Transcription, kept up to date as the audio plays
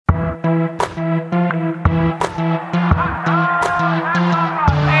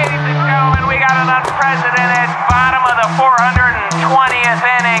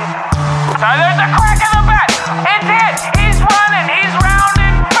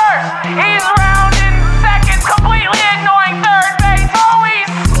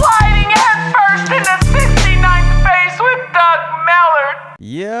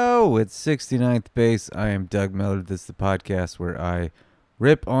with 69th Base. I am Doug Miller. This is the podcast where I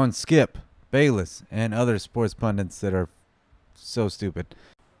rip on Skip, Bayless, and other sports pundits that are so stupid.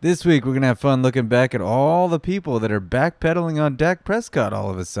 This week we're going to have fun looking back at all the people that are backpedaling on Dak Prescott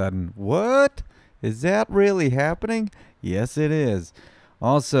all of a sudden. What? Is that really happening? Yes, it is.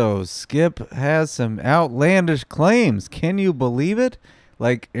 Also, Skip has some outlandish claims. Can you believe it?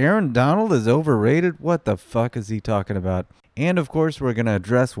 Like Aaron Donald is overrated? What the fuck is he talking about? And of course, we're going to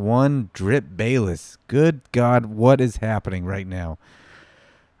address one Drip Bayless. Good God, what is happening right now?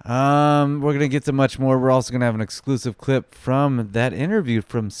 We're going to get to much more. We're also going to have an exclusive clip from that interview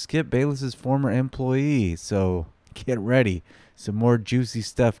from Skip Bayless's former employee. So get ready. Some more juicy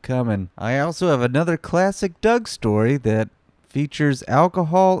stuff coming. I also have another classic Doug story that features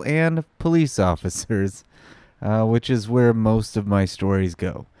alcohol and police officers, which is where most of my stories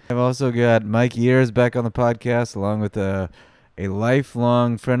go. I've also got Mikey back on the podcast, along with a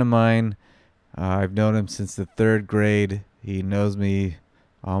lifelong friend of mine. I've known him since the 3rd grade. He knows me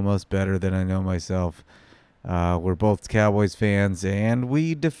almost better than I know myself. We're both Cowboys fans, and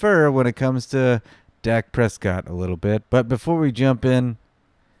we defer when it comes to Dak Prescott a little bit. But before we jump in,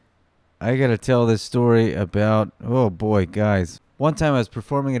 I got to tell this story about, oh boy, guys. One time I was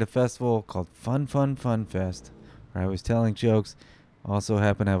performing at a festival called Fun Fest, where I was telling jokes. Also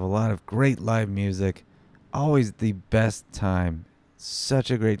happened to have a lot of great live music. Always the best time.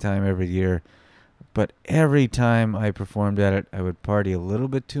 Such a great time every year. But every time I performed at it, I would party a little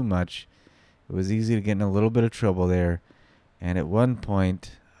bit too much. It was easy to get in a little bit of trouble there. And at one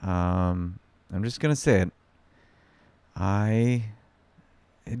point, I'm just going to say it, I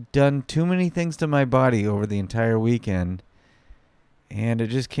had done too many things to my body over the entire weekend. And it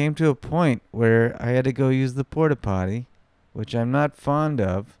just came to a point where I had to go use the porta potty, which I'm not fond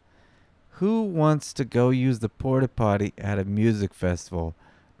of. Who wants to go use the porta potty at a music festival?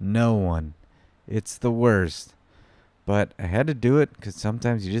 No one. It's the worst. But I had to do it because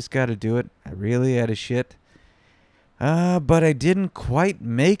sometimes you just got to do it. I really had a shit. But I didn't quite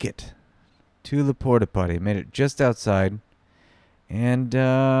make it to the porta potty. I made it just outside. And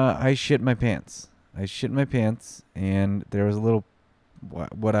I shit my pants. And there was a little,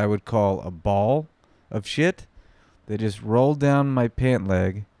 what I would call a ball of shit. They just rolled down my pant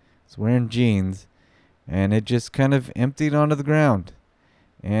leg. I was wearing jeans, and it just kind of emptied onto the ground.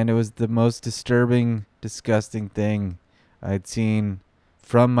 And it was the most disturbing, disgusting thing I'd seen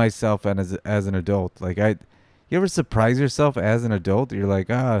from myself and as an adult. Like, you ever surprise yourself as an adult? You're like,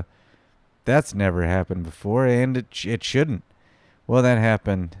 that's never happened before, and it shouldn't. Well, that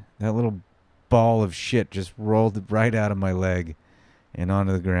happened. That little ball of shit just rolled right out of my leg and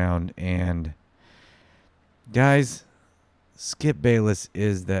onto the ground, and guys, Skip Bayless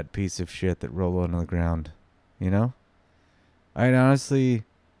is that piece of shit that rolled onto the ground, you know? I'd honestly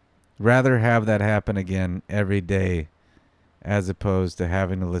rather have that happen again every day as opposed to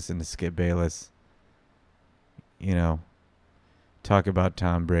having to listen to Skip Bayless, you know, talk about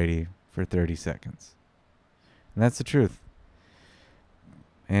Tom Brady for 30 seconds. And that's the truth.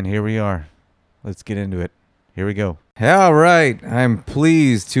 And here we are. Let's get into it. Here we go. All right. I'm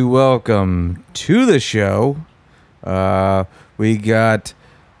pleased to welcome to the show, we got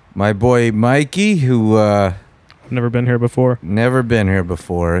my boy Mikey, who never been here before.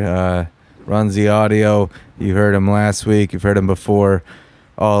 Runs the audio. You heard him last week. You've heard him before.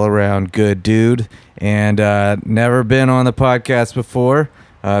 All around good dude. And never been on the podcast before.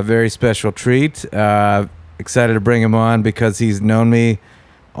 Very special treat. Excited to bring him on because he's known me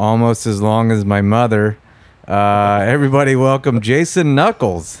almost as long as my mother. Everybody welcome Jason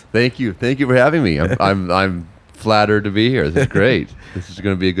Nuckolls. Thank you for having me. I'm flattered to be here. This is great. This is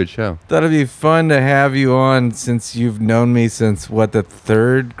going to be a good show. Thought it'd be fun to have you on since you've known me since what, the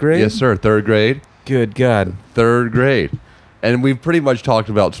 3rd grade? Yes, sir. 3rd grade. Good God. 3rd grade, and we've pretty much talked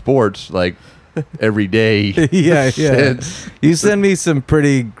about sports like every day. yeah. You send me some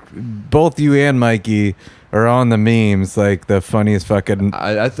pretty. Both you and Mikey are on the memes, like the funniest fucking.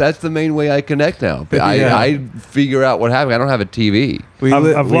 That's the main way I connect now. I figure out what happened. I don't have a TV.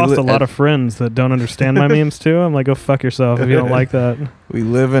 I've lost a lot of friends that don't understand my memes too. I'm like, go fuck yourself if you don't like that. We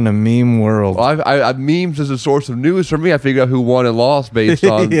live in a meme world. Well, memes is a source of news for me. I figure out who won and lost based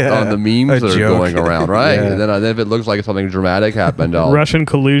on the memes that are going around, right? Yeah. And then if it looks like something dramatic happened, Russian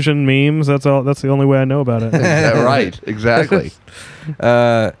collusion memes. That's all. That's the only way I know about it. Right. Exactly.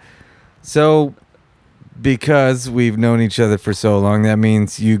 So. Because we've known each other for so long, that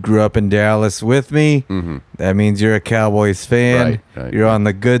means you grew up in Dallas with me. Mm-hmm. That means you're a Cowboys fan. Right. You're on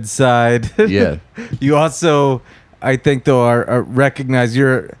the good side. Yeah. You also, I think, though, are recognize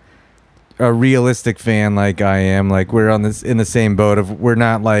you're a realistic fan like I am. Like, we're on this in the same boat of we're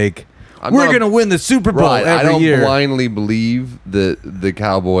not like we're going to win the Super Bowl every year. I don't blindly believe that the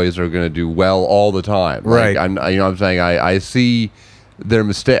Cowboys are going to do well all the time. Right. You know what I'm saying? I see their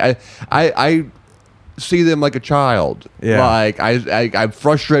mistake. I see them like a child. Yeah. Like I'm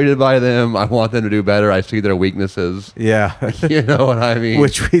frustrated by them. I want them to do better. I see their weaknesses. Yeah. You know what I mean?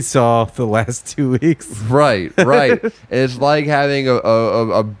 Which we saw the last 2 weeks. Right. It's like having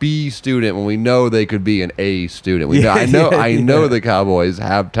a B student when we know they could be an A student. I know the Cowboys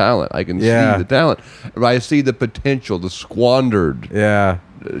have talent. I can see the talent. But I see the potential, the squandered. Yeah.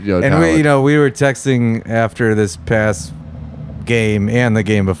 And talent. we were texting after this past game and the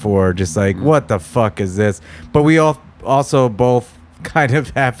game before, just like, what the fuck is this? But we also both kind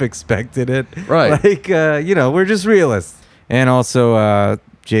of half expected it. Right. Like, we're just realists. And also,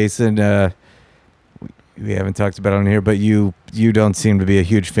 Jason, we haven't talked about it on here, but you don't seem to be a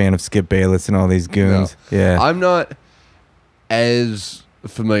huge fan of Skip Bayless and all these goons. No. Yeah. I'm not as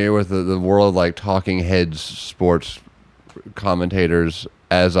familiar with the world of like talking heads sports commentators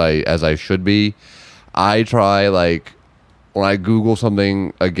as I should be. I try, like, when I Google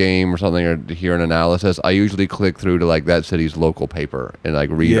something, a game or something, or to hear an analysis, I usually click through to like that city's local paper and like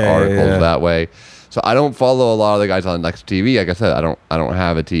read articles that way. So I don't follow a lot of the guys on Next TV. Like I said, I don't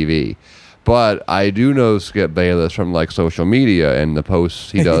have a TV, but I do know Skip Bayless from like social media and the posts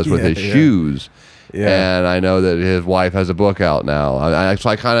he does with his shoes. Yeah. And I know that his wife has a book out now. So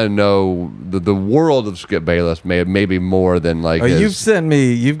I kind of know the world of Skip Bayless maybe more than like. You've given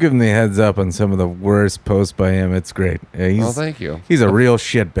me a heads up on some of the worst posts by him. It's great. Well, thank you. He's a real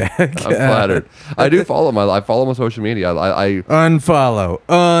shitbag. I'm flattered. I do follow him. I follow him on social media. I unfollow.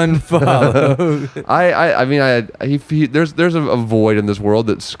 There's a void in this world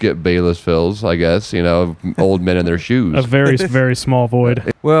that Skip Bayless fills. I guess old men in their shoes. A very very small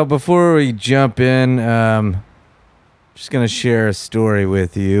void. Well, before we jump in, just gonna share a story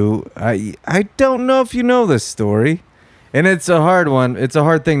with you. I don't know if you know this story, and it's a hard one. It's a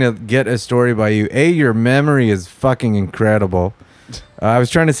hard thing to get a story by you. Your memory is fucking incredible. I was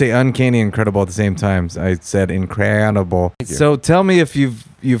trying to say uncanny incredible at the same time. I said incredible. So tell me if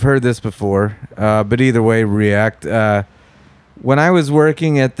you've heard this before. But either way, react. When I was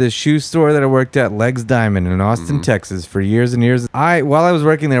working at the shoe store that I worked at, Legs Diamond in Austin, Texas, for years and years, while I was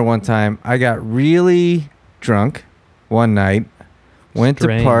working there one time, I got really drunk one night. Went to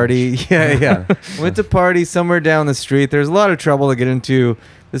party. Went to party somewhere down the street. There's a lot of trouble to get into.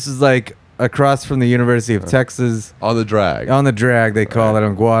 This is like across from the University of Texas. On the drag. On the drag, they call it,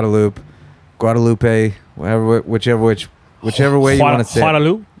 on Guadalupe, whichever way you want to say it.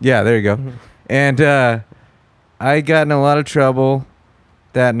 Guadalupe? Yeah, there you go. And I got in a lot of trouble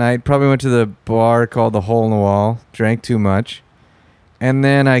that night. Probably went to the bar called the Hole in the Wall. Drank too much. And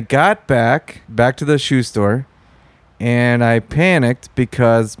then I got back to the shoe store. And I panicked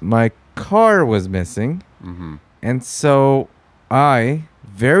because my car was missing. Mm-hmm. And so I,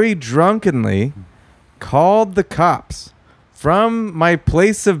 very drunkenly, called the cops from my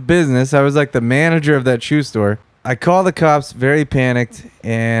place of business. I was like the manager of that shoe store. I call the cops, very panicked,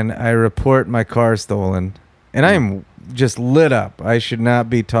 and I report my car stolen. And I am just lit up. I should not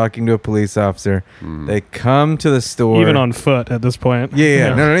be talking to a police officer. They come to the store. Even on foot at this point.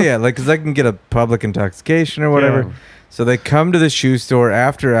 Yeah. No, like, because I can get a public intoxication or whatever. Yeah. So they come to the shoe store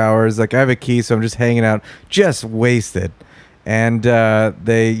after hours. Like, I have a key, so I'm just hanging out, just wasted. And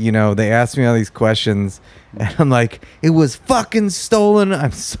they ask me all these questions. And I'm like, it was fucking stolen.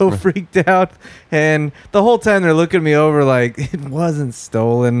 I'm so freaked out. And the whole time they're looking me over like, it wasn't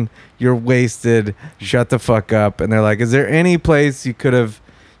stolen. You're wasted. Shut the fuck up. And they're like, is there any place you could have,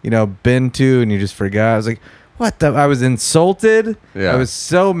 been to and you just forgot? I was like, what the? I was insulted. Yeah. I was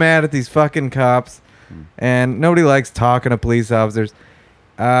so mad at these fucking cops. And nobody likes talking to police officers.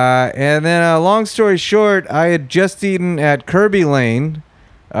 And then long story short, I had just eaten at Kirby Lane,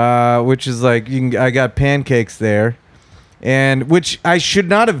 which is like, I got pancakes there, and which I should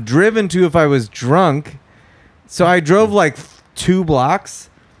not have driven to if I was drunk. So I drove like 2 blocks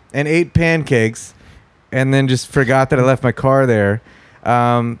and ate pancakes, and then just forgot that I left my car there.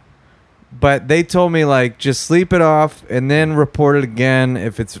 But they told me, like, just sleep it off and then report it again.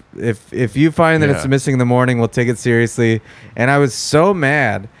 If you find that it's missing in the morning, we'll take it seriously. And I was so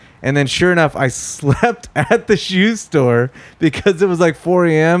mad. And then sure enough, I slept at the shoe store because it was like 4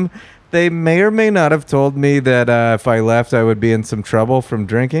 a.m. They may or may not have told me that if I left, I would be in some trouble from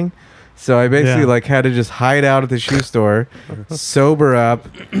drinking. So I basically had to just hide out at the shoe store, sober up.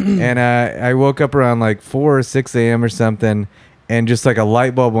 And I woke up around like 4 or 6 a.m. or something. And just like a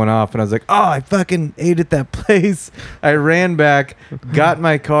light bulb went off, and I was like, oh, I fucking ate at that place. I ran back, got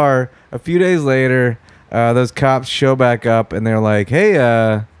my car. A few days later, those cops show back up, and they're like,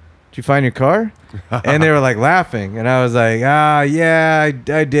 hey, did you find your car? And they were like laughing, and I was like, yeah,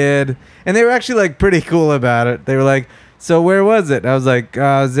 I did. And they were actually like pretty cool about it. They were like, so where was it? I was like,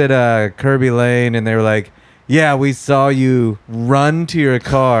 I was at Kirby Lane, and they were like, yeah, we saw you run to your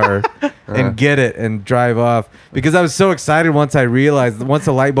car and get it and drive off, because I was so excited once I realized, once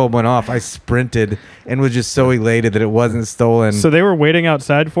the light bulb went off, I sprinted and was just so elated that it wasn't stolen. So they were waiting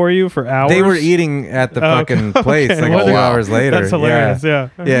outside for you for hours? They were eating at the fucking place like a few hours later. That's hilarious, yeah.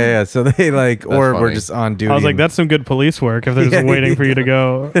 Yeah. So they like, or funny. were just on duty. I was like, that's some good police work if they're just waiting for you to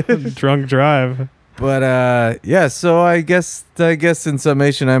go drunk drive. But yeah, so I guess in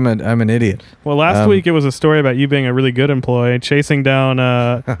summation, I'm an idiot. Well, last week it was a story about you being a really good employee, chasing down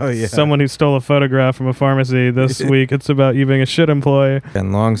someone who stole a photograph from a pharmacy. This week it's about you being a shit employee.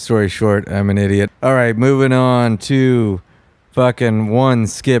 And long story short, I'm an idiot. All right, moving on to fucking one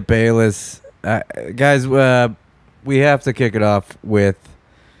Skip Bayless. Guys, we have to kick it off with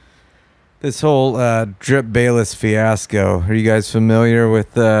this whole Drip Bayless fiasco. Are you guys familiar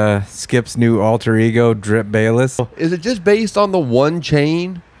with Skip's new alter ego, Drip Bayless? Is it just based on the one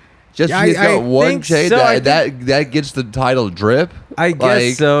chain? Just Yeah, he's got I one think chain so. that gets the title Drip? I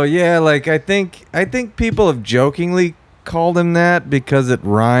guess so. Yeah, like I think people have jokingly called him that because it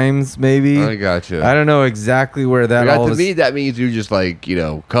rhymes. Maybe I gotcha. I don't know exactly where that all to is. me, that means you're just like,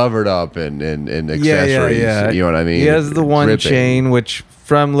 covered up in accessories. Yeah. You know what I mean? He has the one Dripping. chain, which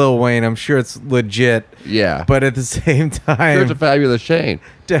from Lil Wayne, I'm sure it's legit. Yeah. But at the same Sure, time, it's a fabulous chain.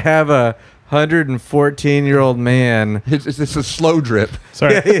 to have a 114-year-old man. It's a slow drip.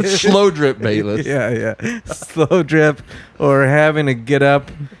 Sorry. Slow drip, Bayless. Yeah. Slow drip, or having to get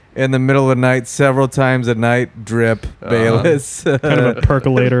up in the middle of the night several times a night, Drip Bayless. Kind of a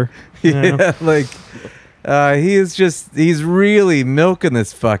percolator. Yeah, like he's really milking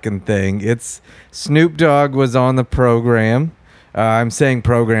this fucking thing. It's Snoop Dogg was on the program. I'm saying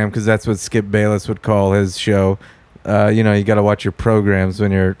program because that's what Skip Bayless would call his show. You got to watch your programs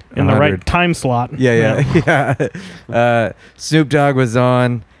when you're In the right time slot. Yeah. Snoop Dogg was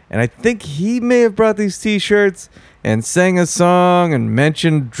on, and I think he may have brought these T-shirts and sang a song and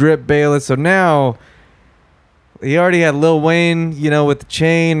mentioned Drip Bayless. So now he already had Lil Wayne, with the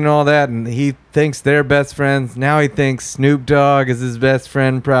chain and all that, and he thinks they're best friends. Now he thinks Snoop Dogg is his best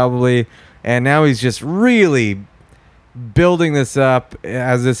friend probably, and now he's just really building this up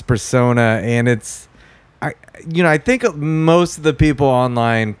as this persona, and I think most of the people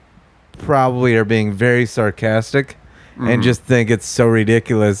online probably are being very sarcastic and just think it's so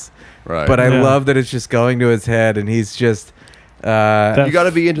ridiculous. Right. But I love that it's just going to his head, and he's just you got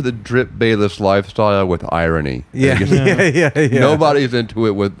to be into the Drip Bayless lifestyle with irony. Yeah. Nobody's into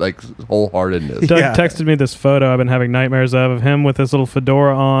it with like wholeheartedness. Doug texted me this photo I've been having nightmares of him with his little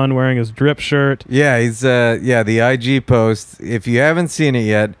fedora on, wearing his Drip shirt. Yeah, he's the IG post. If you haven't seen it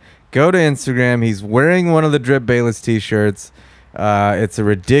yet, go to Instagram. He's wearing one of the Drip Bayless T-shirts. It's a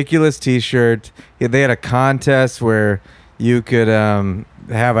ridiculous T-shirt. They had a contest where you could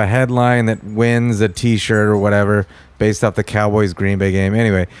have a headline that wins a T-shirt or whatever based off the Cowboys Green Bay game.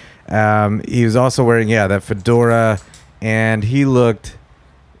 Anyway, he was also wearing that fedora, and he looked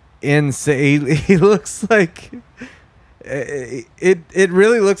insane. He looks like it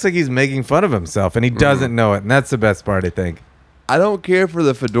really looks like he's making fun of himself, and he doesn't know it, and that's the best part, I think. I don't care for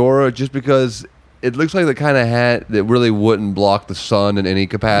the fedora just because it looks like the kind of hat that really wouldn't block the sun in any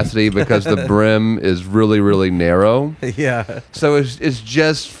capacity because the brim is really, really narrow. Yeah. So it's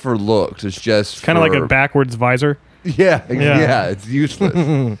just for looks. It's just Kind of like a backwards visor. Yeah, it's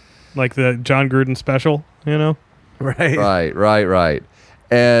useless. Like the John Gruden special, Right. Right.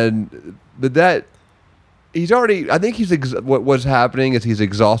 But that he's already. I think what's happening is he's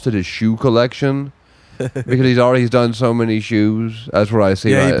exhausted his shoe collection. Because he's done so many shoes. That's what I see.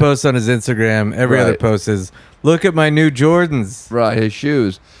 Yeah, he posts on his Instagram. Every other post is, look at my new Jordans. Right, his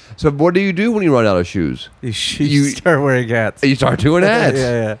shoes. So what do you do when you run out of shoes? You start wearing hats. You start doing hats.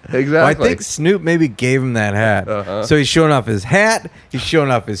 Yeah. Exactly. Well, I think Snoop maybe gave him that hat. Uh-huh. So he's showing off his hat. He's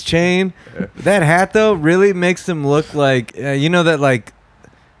showing off his chain. That hat, though, really makes him look like, that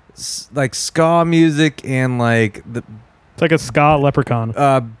like ska music and like the... It's like a ska leprechaun.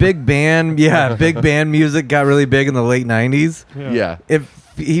 Big band, big band music got really big in the late 90s. Yeah.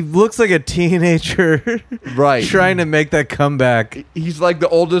 If he looks like a teenager right, trying to make that comeback. He's like the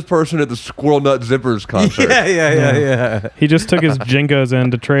oldest person at the Squirrel Nut Zippers concert. Yeah. He just took his Jinkos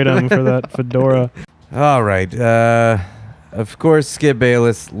in to trade him for that fedora. All right. Of course, Skip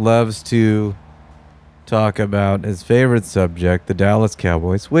Bayless loves to talk about his favorite subject, the Dallas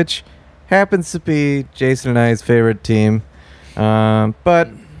Cowboys, which happens to be Jason and I's favorite team. But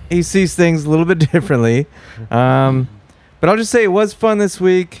he sees things a little bit differently. But I'll just say it was fun this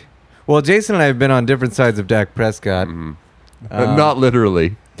week. Well, Jason and I have been on different sides of Dak Prescott. Not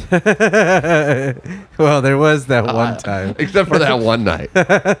literally. Well, there was that one time. Except for that one night.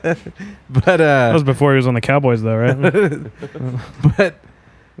 But That was before he was on the Cowboys, though, right?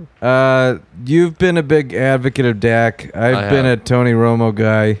 but you've been a big advocate of Dak. I've been a Tony Romo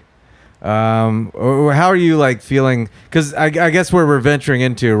guy. How are you like feeling? Because I guess where we're venturing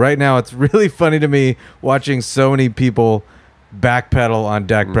into right now, it's really funny to me watching so many people backpedal on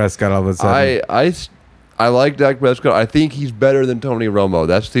Dak Prescott all of a sudden. I like Dak Prescott. I think he's better than Tony Romo.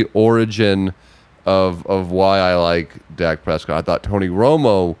 That's the origin of why I like Dak Prescott. I thought Tony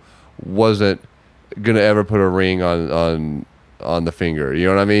Romo wasn't gonna ever put a ring on the finger. You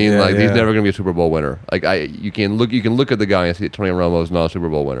know what I mean? Yeah, He's never gonna be a Super Bowl winner. You can look at the guy and see that Tony Romo is not a Super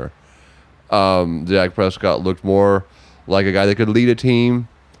Bowl winner. Dak Prescott looked more like a guy that could lead a team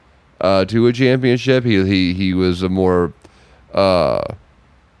to a championship. He was a more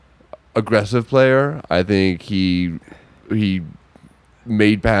aggressive player. I think he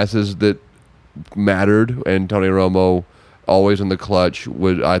made passes that mattered, and Tony Romo always in the clutch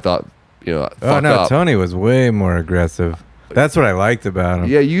would, I thought, fuck up. Tony was way more aggressive. That's what I liked about him.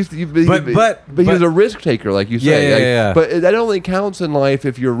 Yeah, but he was a risk taker, like you say. Yeah. But that only counts in life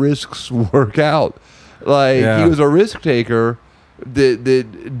if your risks work out. He was a risk taker that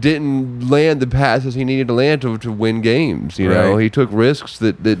didn't land the passes he needed to land to win games. You know, he took risks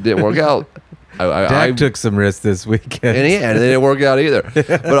that didn't work out. Dak took some risks this weekend, and they didn't work out either.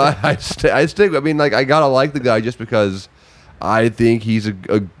 But I stick. I mean, I gotta like the guy just because I think he's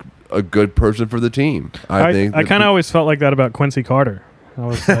a good person for the team. I kind of always felt like that about Quincy Carter. I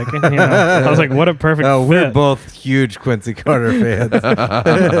was like, what a perfect fit. We're both huge Quincy Carter fans.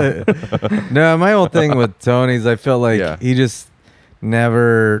 No, my whole thing with Tony's, I felt like he just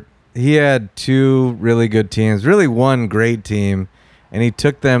never. He had two really good teams, really one great team, and he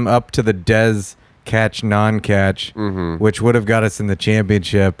took them up to the Dez catch non-catch, which would have got us in the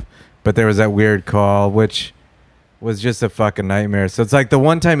championship, but there was that weird call, which was just a fucking nightmare. So it's like the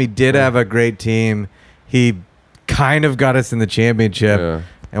one time he did have a great team, he kind of got us in the championship,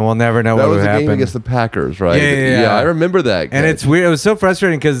 and we'll never know what would happen. That was a game against the Packers, right? Yeah, I remember that. And it's weird. It was so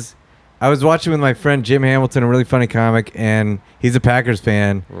frustrating because I was watching with my friend Jim Hamilton, a really funny comic, and he's a Packers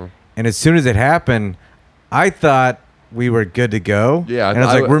fan. And as soon as it happened, I thought we were good to go. Yeah, and I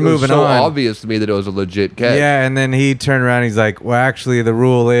was like, we're moving on. It was so obvious to me that it was a legit catch. Yeah, and then he turned around and he's like, well, actually, the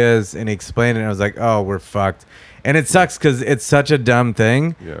rule is, and he explained it, and I was like, oh, we're fucked. And it sucks because it's such a dumb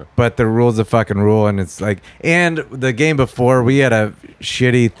thing, but the rule's a fucking rule, and it's like, and the game before, we had a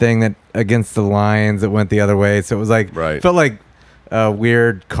shitty thing that against the Lions that went the other way, so it was like, felt like a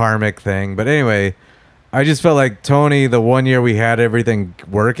weird karmic thing. But anyway, I just felt like Tony, the one year we had everything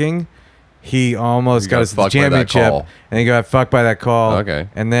working, he almost got us to the championship, and he got fucked by that call. Okay.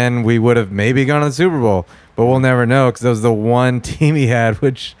 And then we would have maybe gone to the Super Bowl, but we'll never know because that was the one team he had,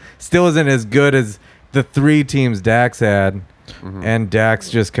 which still isn't as good as the three teams Dak's had. And Dak's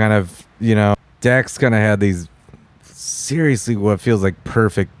just kind of, Dak's kind of had these seriously what feels like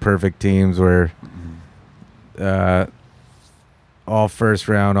perfect teams where all first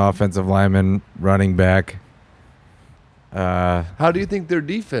round offensive linemen, running back. How do you think their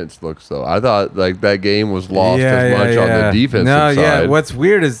defense looks, though? I thought that game was lost as much on the defensive side. Yeah. What's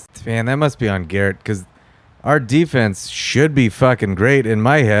weird is, man, that must be on Garrett because our defense should be fucking great in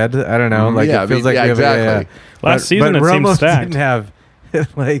my head. I don't know. It feels like we have exactly. Last season it seemed stacked. Didn't have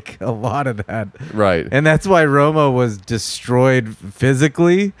a lot of that. Right. And that's why Romo was destroyed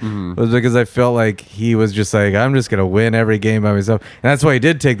physically, was because I felt like he was just like, I'm just going to win every game by myself. And that's why he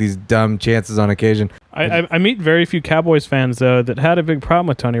did take these dumb chances on occasion. I meet very few Cowboys fans, though, that had a big problem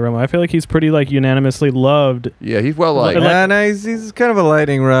with Tony Romo. I feel like he's pretty unanimously loved. Yeah, he's well liked. No, he's kind of a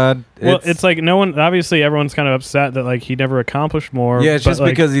lightning rod. Well, it's like no one, obviously everyone's kind of upset that he never accomplished more. Yeah, it's just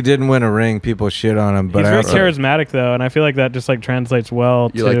because he didn't win a ring, people shit on him. But he's very charismatic, though, and I feel like that just translates well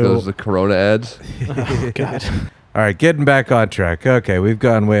to... You like the Corona ads? Oh, God. All right, getting back on track. Okay, we've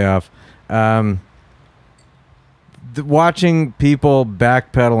gone way off. Watching people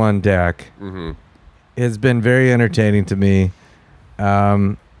backpedal on Dak has been very entertaining to me.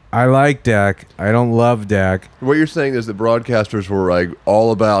 I like Dak. I don't love Dak. What you're saying is that broadcasters were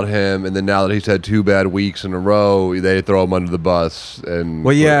all about him, and then now that he's had 2 bad weeks in a row, they throw him under the bus. And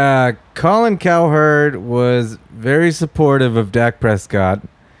Colin Cowherd was very supportive of Dak Prescott,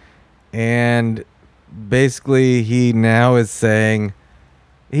 and basically he now is saying,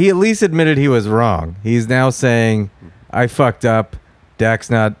 he at least admitted he was wrong. He's now saying, I fucked up. Dak's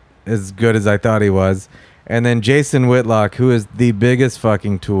not as good as I thought he was. And then Jason Whitlock, who is the biggest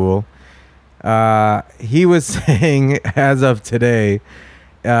fucking tool, he was saying, as of today,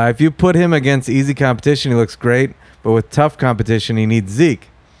 If you put him against easy competition, he looks great. But with tough competition, he needs Zeke.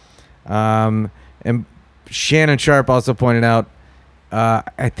 And Shannon Sharp also pointed out,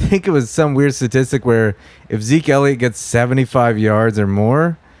 I think it was some weird statistic where if Zeke Elliott gets 75 yards or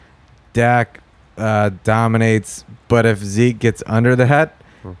more, Dak dominates. But if Zeke gets under that,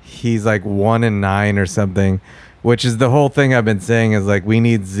 he's like 1-9 or something. Which is the whole thing I've been saying is like we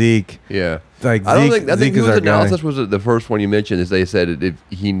need Zeke. Yeah. Like I Zeke, think is whose our analysis guy. was the first one you mentioned is they said if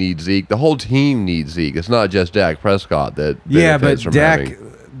he needs Zeke, the whole team needs Zeke. It's not just Dak Prescott that Yeah, but benefits from Dak.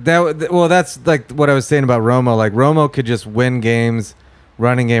 having. Well, that's like what I was saying about Romo. Like Romo could just win games,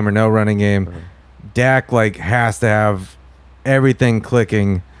 running game or no running game. Dak like has to have everything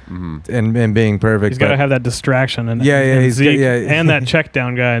clicking and being perfect. He's got to have that distraction and he's Zeke, got, and that check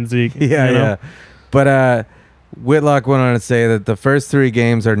down guy in Zeke. Yeah. But Whitlock went on to say that the first 3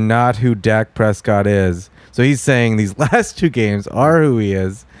 games are not who Dak Prescott is. So he's saying these last 2 games are who he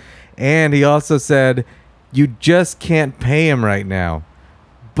is. And he also said, you just can't pay him right now.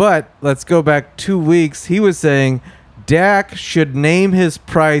 But let's go back 2 weeks. He was saying Dak should name his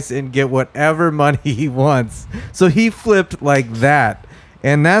price and get whatever money he wants. So he flipped like that.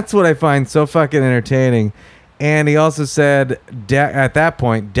 And that's what I find so fucking entertaining. And he also said at that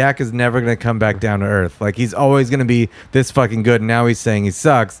point, Dak is never going to come back down to earth. Like, he's always going to be this fucking good. And now he's saying he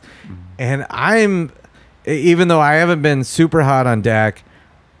sucks. And even though I haven't been super hot on Dak,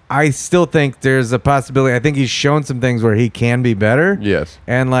 I still think there's a possibility. I think he's shown some things where he can be better. Yes.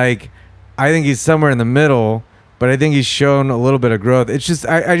 And, like, I think he's somewhere in the middle. But I think he's shown a little bit of growth. It's just,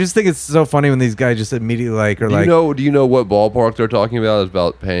 I just think it's so funny when these guys just immediately Do you know what ballpark they're talking about? Is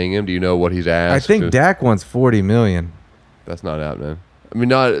about paying him? Do you know what he's asked? I think Dak wants $40 million. That's not happening. I mean,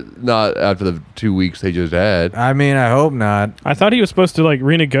 not after the 2 weeks they just had. I mean, I hope not. I thought he was supposed to like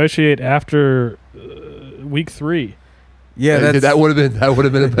renegotiate after week 3. Yeah, that would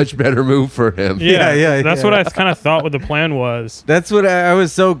have been a much better move for him. Yeah. That's what I kind of thought what the plan was. That's what I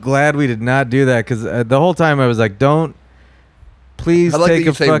was so glad we did not do that because the whole time I was like, don't. Please I like take that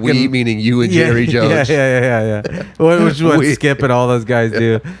you a say fucking. we, meaning you and Jerry Jones. Yeah. Which is what Skip and all those guys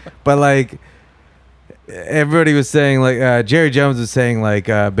do. But like, everybody was saying like Jerry Jones was saying like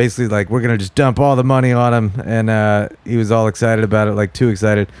basically like we're gonna just dump all the money on him, and he was all excited about it, like too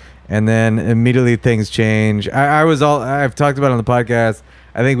excited. And then immediately things change. I've talked about it on the podcast.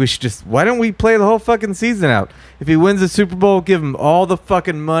 I think we should why don't we play the whole fucking season out? If he wins the Super Bowl, give him all the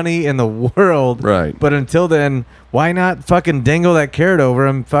fucking money in the world. Right. But until then, why not fucking dangle that carrot over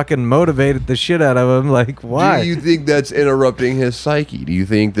him, fucking motivate the shit out of him? Like, why? Do you think that's interrupting his psyche? Do you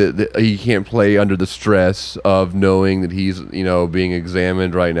think that he can't play under the stress of knowing that he's, being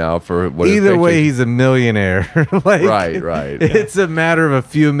examined right now for what? Either way, he's a millionaire. Like, right. It's a matter of a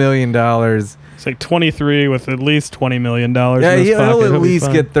few $1 million. It's like 23 with at least $20 million Yeah, in his pocket. he'll at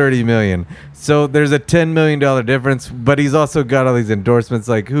least get $30 million. So there's a $10 million difference, but he's also got all these endorsements.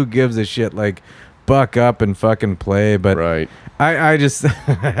 Like, who gives a shit? Like, buck up and fucking play. But right. I just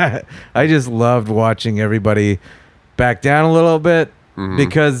I just loved watching everybody back down a little bit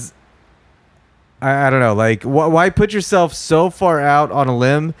because I don't know. Like, why put yourself so far out on a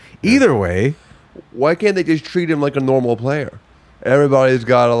limb? Either way, why can't they just treat him like a normal player? Everybody's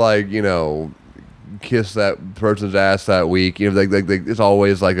got to kiss that person's ass that week. It's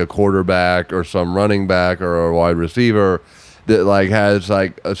always like a quarterback or some running back or a wide receiver that has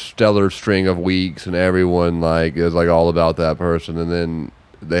a stellar string of weeks, and everyone is all about that person, and then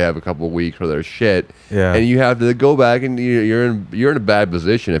they have a couple of weeks where they're shit. Yeah. And you have to go back, and you're in a bad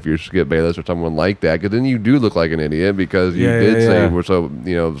position if you're Skip Bayless or someone like that, because then you do look like an idiot because you say we're so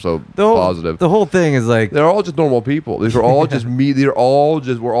positive. The whole thing is like they're all just normal people. These are all just me. We're all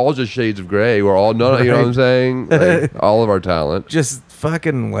just shades of gray. We're all none. You know what I'm saying? All of our talent. Just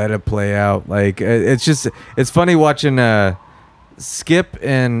fucking let it play out. Like, it's funny watching Skip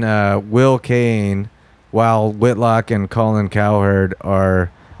and Will Kane while Whitlock and Colin Cowherd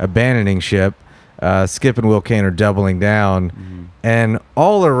are abandoning ship. Skip and Will Kane are doubling down, and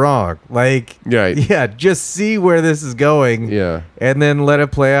all are wrong. Like, just see where this is going, and then let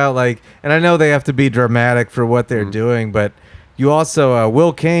it play out. Like, and I know they have to be dramatic for what they're doing, but you also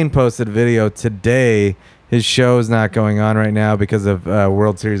Will Kane posted a video today. His show's not going on right now because of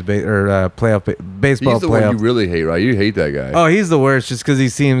World Series playoff baseball. He's the one you really hate, right? You hate that guy. Oh, he's the worst just because he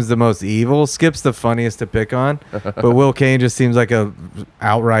seems the most evil. Skip's the funniest to pick on, but Will Kane just seems like a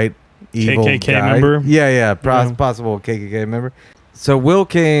outright evil KKK guy. member? Yeah. Possible KKK member. So Will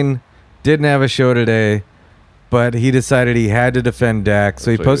Kane didn't have a show today, but he decided he had to defend Dak. So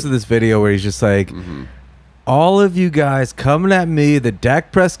he posted this video where he's just like, all of you guys coming at me that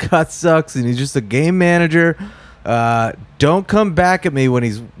Dak Prescott sucks and he's just a game manager. Don't come back at me when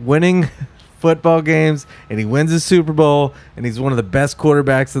he's winning football games and he wins a Super Bowl and he's one of the best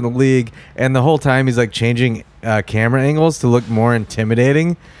quarterbacks in the league, and the whole time he's like changing camera angles to look more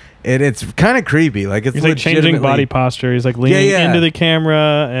intimidating. It's kind of creepy. Like it's he's like changing body posture. He's like leaning into the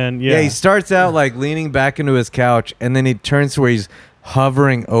camera, and he starts out like leaning back into his couch, and then he turns to where he's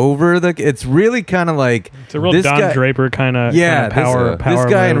hovering over the. It's really kind of like it's a real Don Draper kind of power. This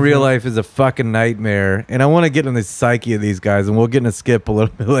guy in real life is a fucking nightmare, and I want to get in the psyche of these guys, and we'll get into Skip a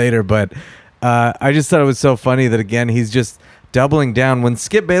little bit later. But I just thought it was so funny that again he's just doubling down when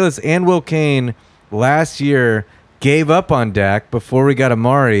Skip Bayless and Will Kane last year gave up on Dak before we got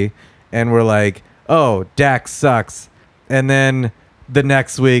Amari, and we're like, oh, Dak sucks. And then the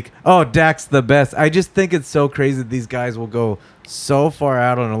next week, oh, Dak's the best. I just think it's so crazy that these guys will go so far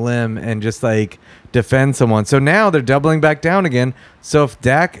out on a limb and just like defend someone. So now they're doubling back down again. So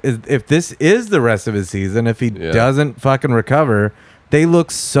if this is the rest of his season, if he doesn't fucking recover, they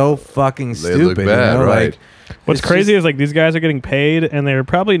look so fucking stupid. They look bad, right? Like, what's crazy is like these guys are getting paid, and they're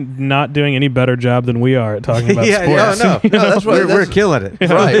probably not doing any better job than we are at talking about sports. No, that's right. We're killing it.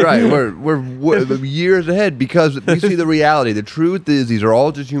 Right. We're years ahead because we see the reality. The truth is, these are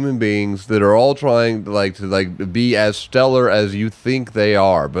all just human beings that are all trying to be as stellar as you think they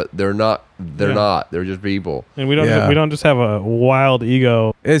are, but they're not. They're not. They're just people. And we don't just have a wild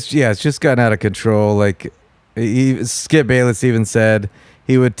ego. It's just gotten out of control. Like Skip Bayless even said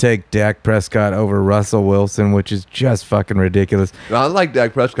he would take Dak Prescott over Russell Wilson, which is just fucking ridiculous. No, I like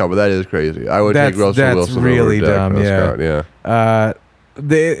Dak Prescott, but that is crazy. I would take Russell Wilson really over dumb, Dak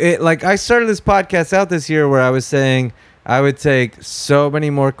Prescott. Like I started this podcast out this year where I was saying I would take so many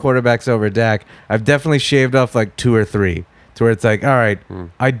more quarterbacks over Dak. I've definitely shaved off like 2 or 3. To where it's like, all right,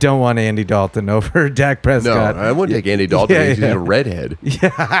 I don't want Andy Dalton over Dak Prescott. No, I wouldn't take Andy Dalton. He's a redhead.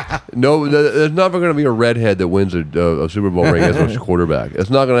 Yeah. No, there's never going to be a redhead that wins a Super Bowl ring as a quarterback. It's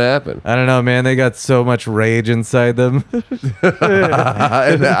not going to happen. I don't know, man. They got so much rage inside them.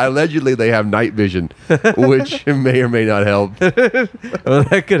 And allegedly, they have night vision, which may or may not help. Well,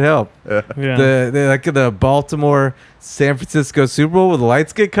 that could help. Yeah. The Baltimore San Francisco Super Bowl where the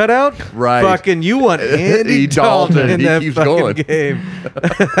lights get cut out. Right. Fucking you want Andy Dalton in that fucking game.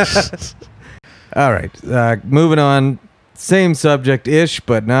 All right. Moving on. Same subject-ish,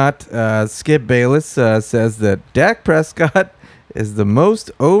 but not. Skip Bayless says that Dak Prescott is the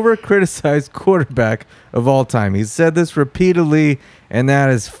most over-criticized quarterback of all time. He's said this repeatedly, and that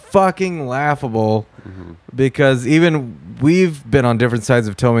is fucking laughable because even we've been on different sides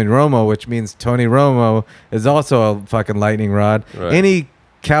of Tony Romo, which means Tony Romo is also a fucking lightning rod. Right. Any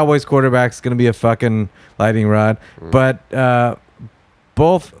Cowboys quarterback's going to be a fucking lightning rod. But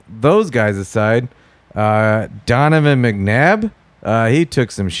both those guys aside, Donovan McNabb, he took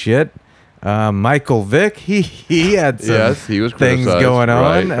some shit. Michael Vick, he had some he was things going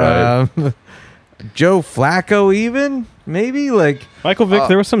on. Right. Joe Flacco even, maybe? Like Michael Vick,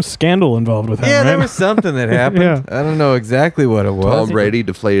 there was some scandal involved with him, right? there was something that happened. I don't know exactly what it was. Tom Brady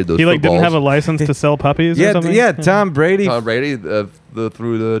deflated those He footballs. didn't have a license to sell puppies or something? Tom Brady. Tom Brady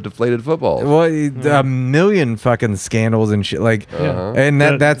through the deflated football. Well, a million fucking scandals and shit. Like, and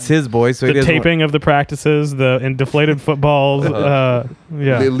that's his boy. So the taping of the practices, and deflated footballs.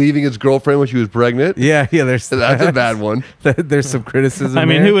 Leaving his girlfriend when she was pregnant. There's that's a bad one. There's some criticism. I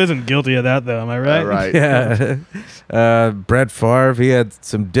mean, who isn't guilty of that though? Am I right? Right. Yeah. Brett Favre, he had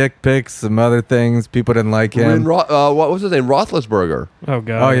some dick pics, some other things. People didn't like him. What was his name? Roethlisberger. Oh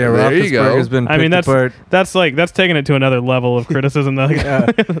god. Oh yeah, Roethlisberger's been picked apart. That's taking it to another level of criticism.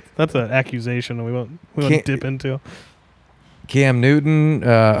 That's an accusation we won't dip into. Cam Newton.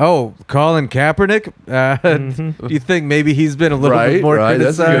 Colin Kaepernick. Do you think maybe he's been a little bit more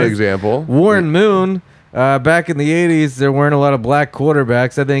criticized? That's a good example. Warren Moon. Back in the 80s, there weren't a lot of black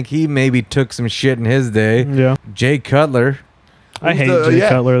quarterbacks. I think he maybe took some shit in his day. Yeah. Jay Cutler. I hate Jay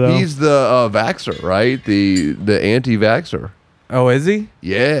Cutler, though. He's the vaxxer, right? The anti-vaxxer. Oh, is he?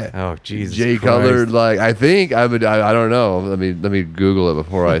 Yeah. Oh, Jesus Jay Christ. Cutler, I think, I don't know. Let me Google it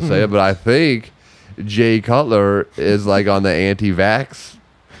before I say it, but I think Jay Cutler is on the anti-vax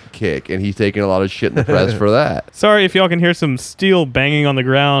kick, and he's taking a lot of shit in the press for that. Sorry if y'all can hear some steel banging on the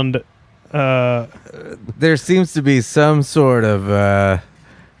ground. There seems to be some sort of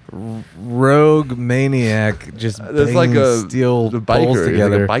rogue maniac just banging steel poles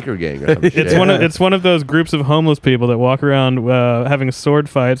together. It's like a biker gang or some shit. It's one of those groups of homeless people that walk around having sword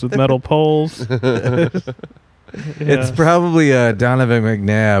fights with metal poles. It's probably Donovan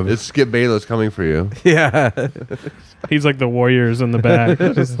McNabb. It's Skip Bayless coming for you. Yeah. He's like the Warriors in the back.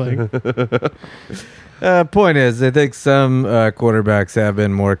 Just like. Point is, I think some quarterbacks have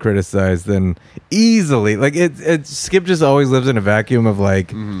been more criticized than easily. Like Skip just always lives in a vacuum of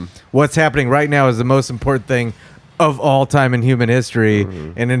like what's happening right now is the most important thing of all time in human history,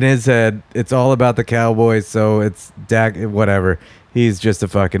 and in his head, it's all about the Cowboys. So it's Dak, whatever. He's just a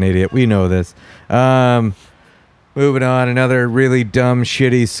fucking idiot. We know this. Moving on, another really dumb,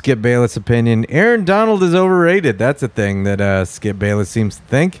 shitty Skip Bayless opinion. Aaron Donald is overrated. That's a thing that Skip Bayless seems to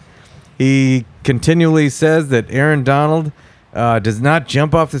think. He continually says that Aaron Donald does not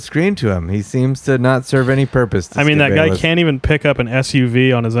jump off the screen to him. He seems to not serve any purpose to I mean, Skip that Bayless. guy can't even pick up an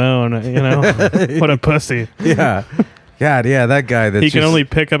SUV on his own, you know? What a pussy. Yeah. God, yeah, that guy. He can only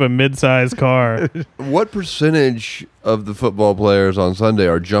pick up a mid-sized car. What percentage of the football players on Sunday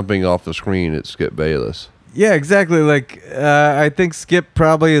are jumping off the screen at Skip Bayless? Yeah, exactly. Like, I think Skip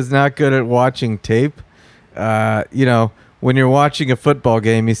probably is not good at watching tape. You know, when you're watching a football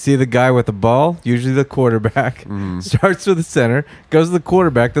game, you see the guy with the ball, usually the quarterback, starts with the center, goes to the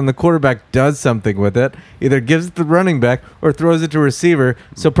quarterback, then the quarterback does something with it, either gives it to the running back or throws it to a receiver.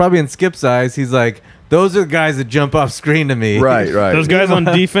 So probably in Skip's eyes, he's like, those are the guys that jump off screen to me. Right. Those guys on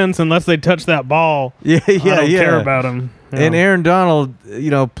defense, unless they touch that ball, I don't care about them. And Aaron Donald, you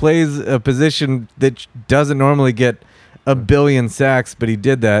know, plays a position that doesn't normally get a billion sacks, but he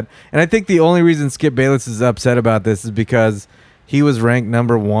did that. And I think the only reason Skip Bayless is upset about this is because he was ranked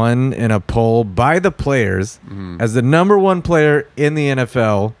number 1 in a poll by the players as the number 1 player in the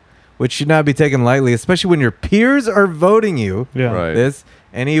NFL, which should not be taken lightly, especially when your peers are voting you. Yeah. Right. This.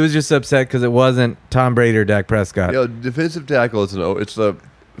 And he was just upset because it wasn't Tom Brady or Dak Prescott. Defensive tackle is it's a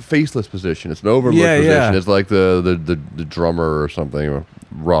faceless position. It's an overlooked position. Yeah. It's like the drummer or something, or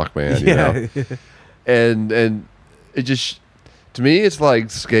rock band. You know? and it just, to me, it's like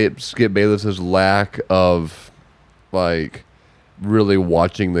Skip Bayless's lack of like really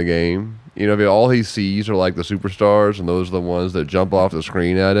watching the game. You know, all he sees are like the superstars, and those are the ones that jump off the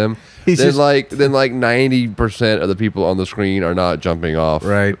screen at him. Then like 90% of the people on the screen are not jumping off.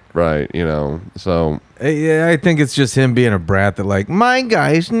 Right. You know, so Yeah, I think it's just him being a brat that like, my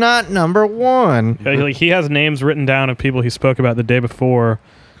guy's not number 1. Like, he has names written down of people he spoke about the day before,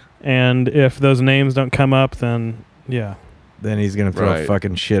 and if those names don't come up, then Then he's gonna throw a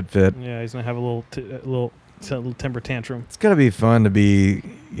fucking shit fit. Yeah, he's gonna have a little temper tantrum. It's gotta be fun to be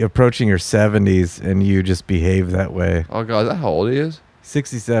approaching your 70s and you just behave that way. Oh God, is that how old he is?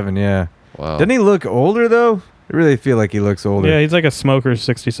 67, yeah. Wow. Doesn't he look older though? I really feel like he looks older. Yeah, he's like a smoker,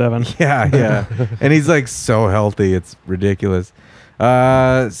 67. Yeah. And he's like so healthy, it's ridiculous.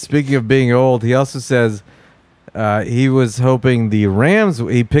 Speaking of being old, he also says he was hoping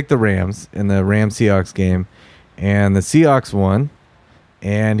he picked the Rams in the Rams-Seahawks game, and the Seahawks won,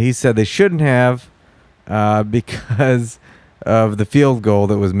 and he said they shouldn't have because of the field goal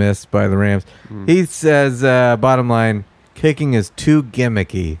that was missed by the Rams. He says, bottom line, kicking is too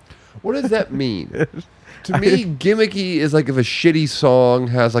gimmicky. What does that mean? To me, gimmicky is like if a shitty song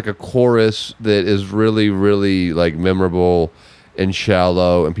has like a chorus that is really, really like memorable and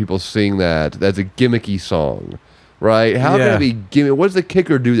shallow, and people sing that. That's a gimmicky song, right? How can it be gimmicky? What does the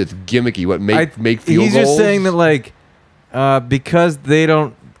kicker do that's gimmicky? What make field goals? He's just saying that like because they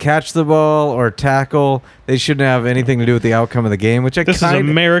don't catch the ball or tackle, they shouldn't have anything to do with the outcome of the game. Which this is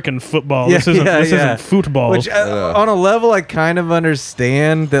American football. This isn't football. Which on a level I kind of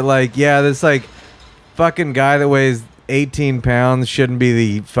understand that. Like, this like fucking guy that weighs 18 pounds shouldn't be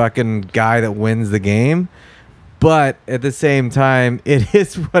the fucking guy that wins the game. But at the same time, it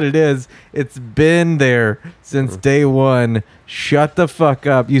is what it is. It's been there since day one. Shut the fuck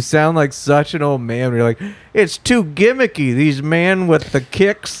up. You sound like such an old man. You're like, it's too gimmicky, these men with the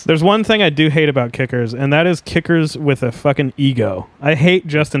kicks. There's one thing I do hate about kickers, and that is kickers with a fucking ego. I hate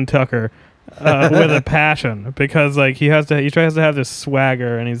Justin Tucker with a passion, because like he tries to have this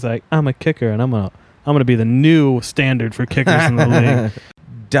swagger, and he's like, I'm a kicker, and I'm gonna be the new standard for kickers in the league.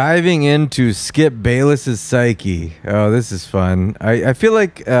 Diving into Skip Bayless's psyche. Oh, this is fun. I feel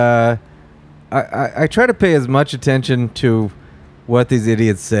like I try to pay as much attention to what these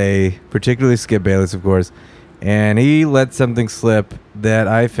idiots say, particularly Skip Bayless, of course. And he let something slip that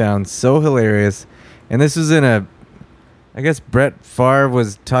I found so hilarious. And this was I guess Brett Favre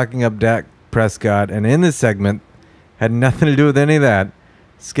was talking up Dak Prescott. And in this segment, had nothing to do with any of that.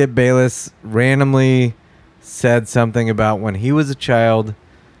 Skip Bayless randomly said something about when he was a child,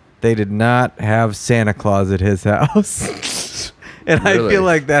 they did not have Santa Claus at his house. And I Really? feel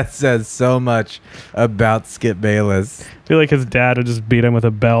like that says so much about Skip Bayless. I feel like his dad would just beat him with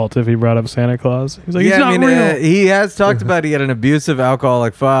a belt if he brought up Santa Claus. He's like, he's not real. He has talked about he had an abusive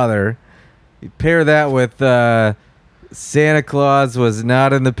alcoholic father. You pair that with Santa Claus was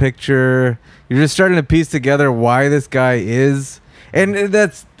not in the picture. You're just starting to piece together why this guy is. And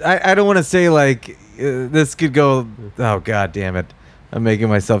that's, I don't want to say like this could go, oh, God damn it. I'm making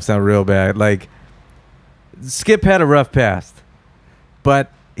myself sound real bad. Like, Skip had a rough past,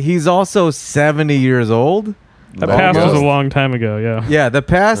 but he's also 70 years old. That past was a long time ago, yeah. Yeah, the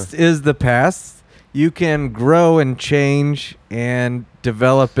past is the past. You can grow and change and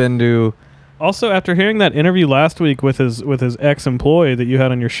develop into... Also, after hearing that interview last week with his ex-employee that you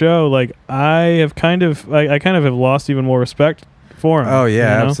had on your show, like I kind of have lost even more respect for him. Oh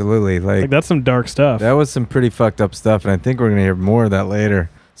yeah, you know? absolutely. Like that's some dark stuff. That was some pretty fucked up stuff, and I think we're gonna hear more of that later.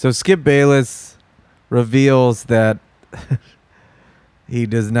 So Skip Bayless reveals that he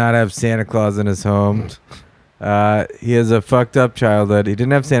does not have Santa Claus in his home. He has a fucked up childhood. He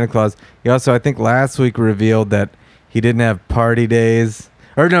didn't have Santa Claus. He also, I think last week, revealed that he didn't have party days.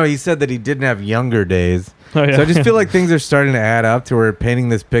 Or no, he said that he didn't have younger days. Oh, yeah. So I just feel like things are starting to add up to where painting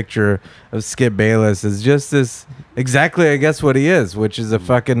this picture of Skip Bayless is just this, exactly, I guess, what he is, which is a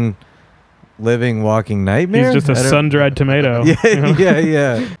fucking living, walking nightmare. He's just a sun-dried tomato. Yeah, you know?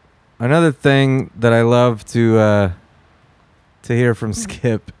 yeah. Another thing that I love to hear from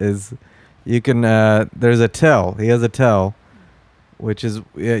Skip is you can, there's a tell. He has a tell, which is,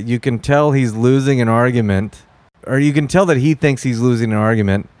 you can tell he's losing an argument, or you can tell that he thinks he's losing an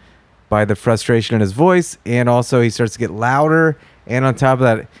argument by the frustration in his voice, and also he starts to get louder, and on top of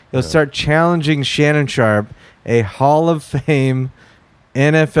that, he'll start challenging Shannon Sharpe, a Hall of Fame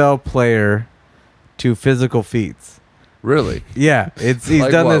NFL player, to physical feats. Really? Yeah, he's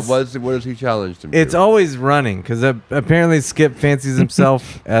like done what? this. What has he challenged him It's to? always running, because apparently Skip fancies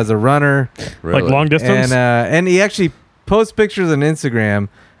himself as a runner, Really? Like long distance. and he actually posts pictures on Instagram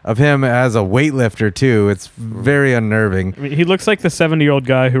of him as a weightlifter too. It's very unnerving. I mean, he looks like the 70-year-old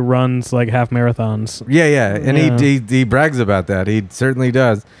guy who runs like half marathons. Yeah, and he brags about that. He certainly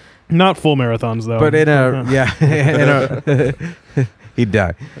does. Not full marathons though. But in a he'd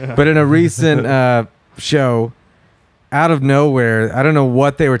die. But in a recent show, out of nowhere, I don't know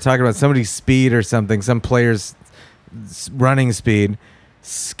what they were talking about. Somebody's speed or something. Some player's running speed.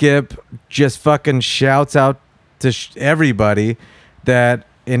 Skip just fucking shouts out to everybody that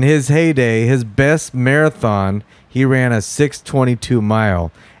in his heyday, his best marathon, he ran a 6:22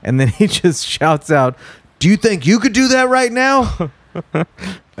 mile. And then he just shouts out, "Do you think you could do that right now?"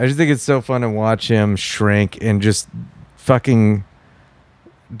 I just think it's so fun to watch him shrink and just fucking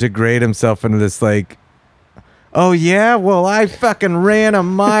degrade himself into this like, "Oh yeah, well I fucking ran a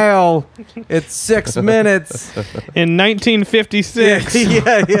mile at 6 minutes in 1956."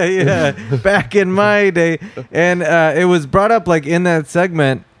 Yeah. Back in my day, and it was brought up like in that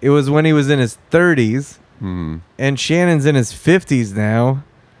segment. It was when he was in his 30s, and Shannon's in his 50s now.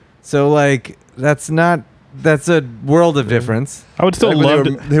 So like that's a world of difference. I would still love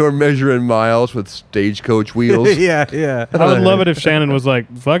it. They were measuring miles with stagecoach wheels. yeah. I would love it if Shannon was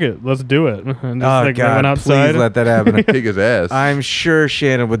like, "Fuck it, let's do it," and just Oh God, went outside. please let that happen. Kick his ass. I'm sure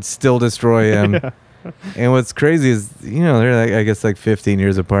Shannon would still destroy him. Yeah. And what's crazy is, they're like, I guess like 15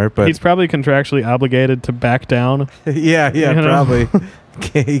 years apart, but He's probably contractually obligated to back down. yeah, You know? probably.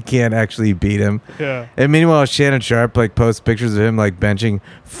 He can't actually beat him. Yeah. And meanwhile, Shannon Sharpe like posts pictures of him like benching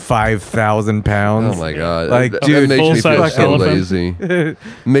 5,000 pounds. Oh my God! Like, that dude, makes me feel full-size so elephant. lazy.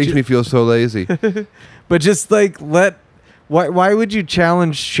 Makes me feel so lazy. But just like why would you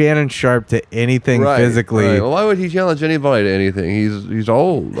challenge Shannon Sharpe to anything physically? Right. Well, why would he challenge anybody to anything? He's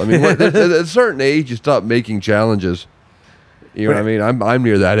old. I mean, at a certain age, you stop making challenges. You know what I mean? I'm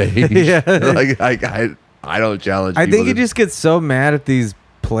near that age. Yeah. Like I don't challenge. I people think he to- just gets so mad at these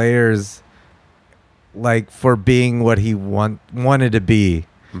players, like for being what he wanted to be.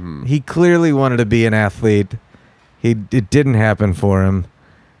 Mhm. He clearly wanted to be an athlete. It didn't happen for him,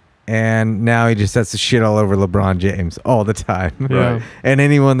 and now he just has to shit all over LeBron James all the time. Yeah. Right. And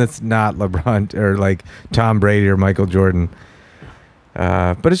anyone that's not LeBron or like Tom Brady or Michael Jordan.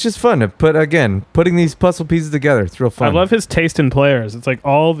 But it's just fun to putting these puzzle pieces together. It's real fun. I love his taste in players. It's like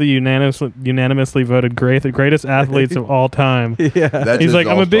all the unanimously voted the greatest athletes of all time. Yeah. That's He's his like,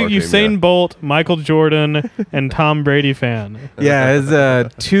 I'm a big all-star Usain team, Bolt, Michael Jordan, and Tom Brady fan. Yeah,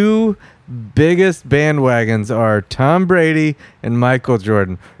 his two biggest bandwagons are Tom Brady and Michael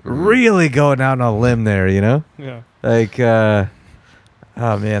Jordan. Really going out on a limb there, Yeah. Like, oh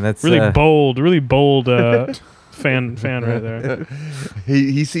man, that's Really bold. fan right there.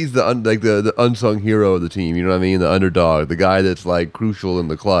 He sees the the unsung hero of the team. You know what I mean? The underdog, the guy that's like crucial in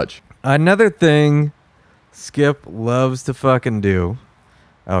the clutch. Another thing Skip loves to fucking do.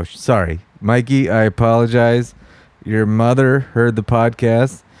 Oh, sorry, Mikey. I apologize. Your mother heard the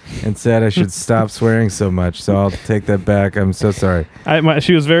podcast and said I should stop swearing so much, so I'll take that back. I'm so sorry.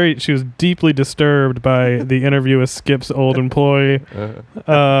 She was deeply disturbed by the interview with Skip's old employee.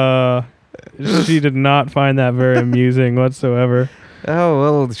 She did not find that very amusing whatsoever. Oh,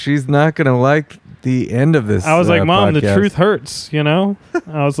 well, she's not going to like the end of this. I was like, Mom, podcast. The truth hurts, you know?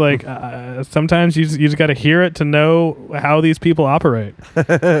 I was like, sometimes you just got to hear it to know how these people operate.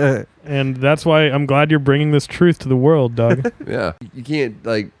 And that's why I'm glad you're bringing this truth to the world, Doug. Yeah. You can't,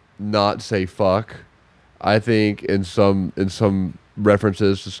 like, not say fuck, I think, in some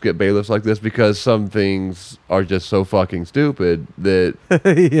references to Skip Bayless like this, because some things are just so fucking stupid that,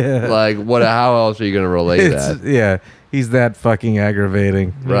 yeah. like, how else are you going to relate that? Yeah, he's that fucking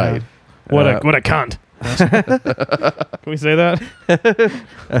aggravating. Right. What a cunt. Can we say that?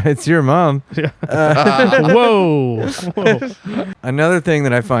 It's your mom. Yeah. Whoa. Another thing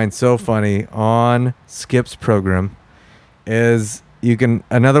that I find so funny on Skip's program is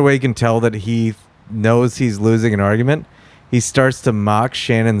another way you can tell that he knows he's losing an argument. He starts to mock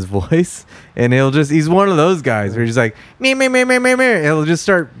Shannon's voice, and he's one of those guys where he's like, me. He'll just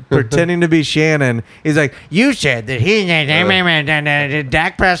start pretending to be Shannon. He's like, you said that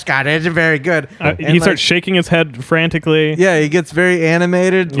Dak Prescott isn't very good. He starts shaking his head frantically. Yeah, he gets very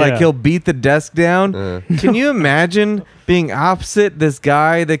animated. Like, he'll beat the desk down. Can you imagine being opposite this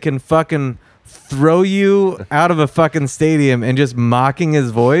guy that can fucking throw you out of a fucking stadium and just mocking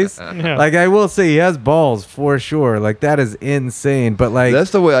his voice? Yeah. Like, I will say he has balls for sure. Like, that is insane. But like,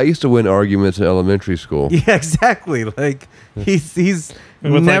 that's the way I used to win arguments in elementary school. Yeah, exactly. Like, he's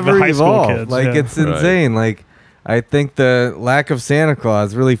with, never like, the high school evolved. kids, Like, yeah. it's insane. Like, I think the lack of Santa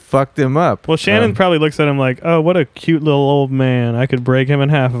Claus really fucked him up. Well, Shannon probably looks at him like, oh, what a cute little old man. I could break him in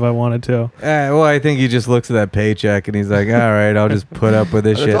half if I wanted to. Well, I think he just looks at that paycheck and he's like, all right, I'll just put up with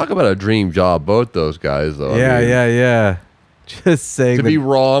this shit. Talk about a dream job, both those guys, though. Yeah. Just saying to be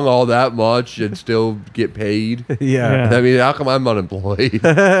wrong all that much and still get paid. Yeah. I mean, how come I'm unemployed?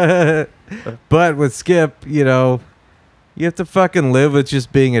 But with Skip, you have to fucking live with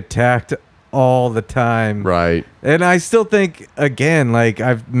just being attacked all the time. Right. And I still think, again, like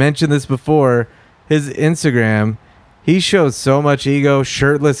I've mentioned this before, his Instagram, he shows so much ego,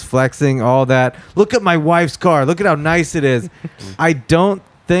 shirtless, flexing, all that. Look at my wife's car. Look at how nice it is. I don't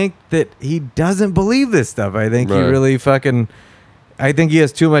think that he doesn't believe this stuff. I think he really I think he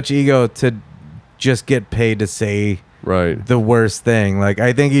has too much ego to just get paid to say the worst thing. Like,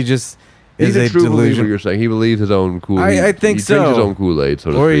 I think he just He's is a true believer, delusion. you're saying. He believes his own Kool-Aid. I think he so. Drinks his own Kool-Aid,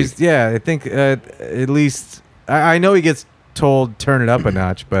 so to or speak. I think at least I know he gets told turn it up a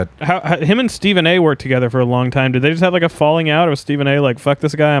notch, but How him and Stephen A worked together for a long time. Did they just have like a falling out, or was Stephen A like, fuck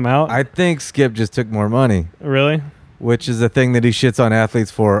this guy, I'm out? I think Skip just took more money, Really? which is a thing that he shits on athletes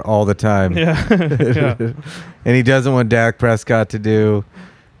for all the time. Yeah. Yeah. And he doesn't want Dak Prescott to do,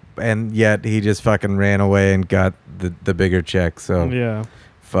 and yet he just fucking ran away and got the bigger check. So Yeah.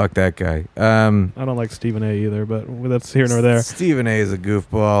 fuck that guy. I don't like Stephen A either, but that's here nor there. Stephen A is a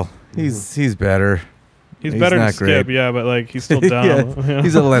goofball. He's better. He's better than not Skip, great. yeah, but like he's still dumb. Yeah,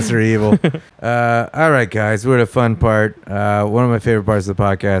 he's a lesser evil. All right, guys, we're at a fun part. One of my favorite parts of the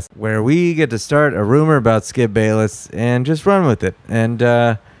podcast, where we get to start a rumor about Skip Bayless and just run with it. And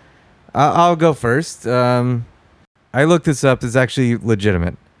I'll go first. I looked this up. It's actually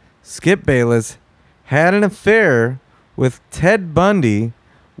legitimate. Skip Bayless had an affair with Ted Bundy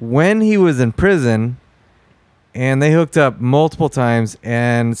when he was in prison, and they hooked up multiple times,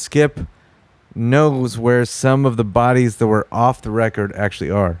 and Skip knows where some of the bodies that were off the record actually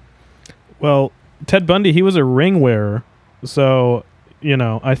are. Well, Ted Bundy, he was a ring wearer, so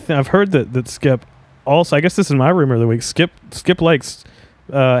I've heard that Skip also. I guess this is my rumor of the week. Skip likes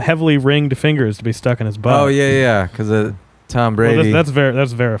heavily ringed fingers to be stuck in his butt. Oh yeah, because of Tom Brady. Well,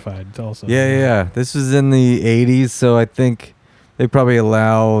 that's verified also. Yeah. This was in the 80s, so I think they probably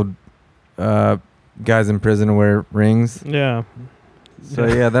allowed guys in prison to wear rings. Yeah. So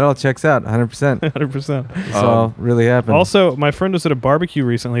yeah, that all checks out 100%. 100%. This all really happened. Also, my friend was at a barbecue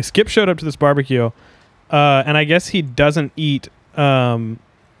recently. Skip showed up to this barbecue, and I guess he doesn't eat. He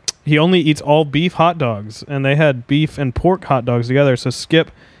only eats all beef hot dogs, and they had beef and pork hot dogs together. So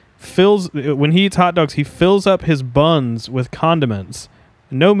Skip when he eats hot dogs, he fills up his buns with condiments,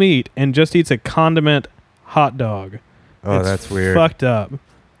 no meat, and just eats a condiment hot dog. Oh, It's that's weird. Fucked up.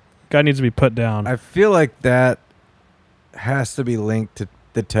 Guy needs to be put down. I feel like that has to be linked to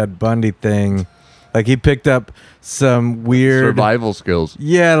the Ted Bundy thing, Like he picked up some weird survival skills.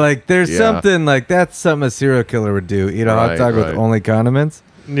 Yeah, like there's Yeah. something like that's something a serial killer would do. Eat a hot Right, dog with right. only condiments.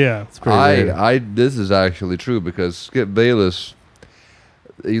 Yeah. It's pretty weird. This is actually true because Skip Bayless,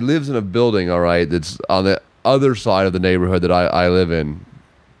 he lives in a building, all right, that's on the other side of the neighborhood that I live in,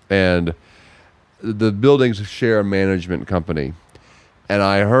 and the buildings share a management company, and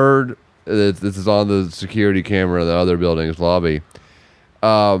I heard that this is on the security camera in the other building's lobby.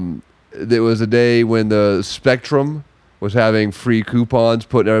 There was a day when the Spectrum was having free coupons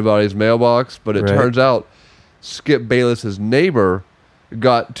put in everybody's mailbox, but it Right. turns out Skip Bayless's neighbor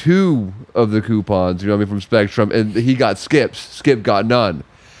got 2 of the coupons, you know what I mean, from Spectrum, and he got Skip's. Skip got none.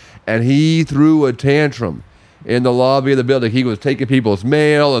 And he threw a tantrum in the lobby of the building. He was taking people's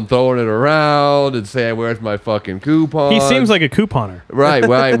mail and throwing it around and saying, "Where's my fucking coupon?" He seems like a couponer. Right.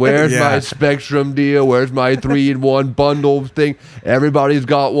 Where's Yeah. my Spectrum deal? Where's my 3-in-1 bundle thing? Everybody's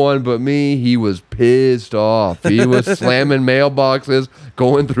got one but me. He was pissed off. He was slamming mailboxes,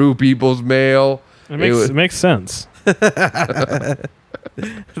 going through people's mail. It makes sense.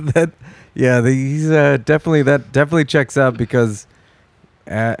 He's definitely checks out because,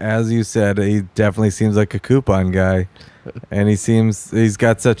 as you said, he definitely seems like a coupon guy, and he's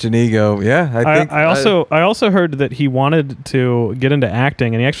got such an ego. Yeah, I think. I also heard that he wanted to get into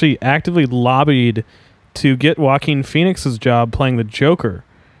acting, and he actually actively lobbied to get Joaquin Phoenix's job playing the Joker.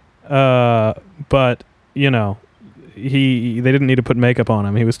 But they didn't need to put makeup on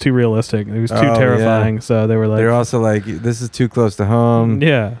him. He was too realistic. He was too terrifying. Yeah. So they were like, They're also like, this is too close to home.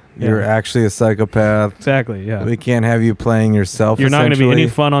 yeah, You're actually a psychopath. exactly. Yeah, We can't have you playing yourself. you're not going to be any essentially.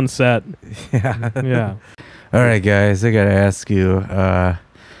 fun on set. Yeah. Yeah. All right, guys. I gotta ask you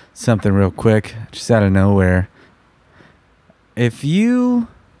something real quick, just out of nowhere. If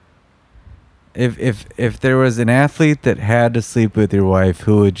there was an athlete that had to sleep with your wife,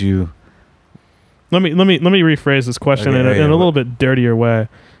 who would you? Let me rephrase this question in a yeah. little bit dirtier way.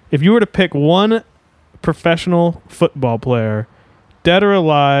 If you were to pick one professional football player, dead or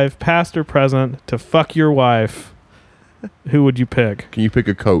alive, past or present, to fuck your wife, who would you pick? Can you pick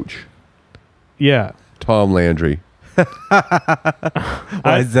a coach? Yeah. Tom Landry.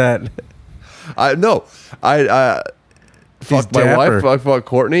 Why is that? I fuck my dapper. wife. I fuck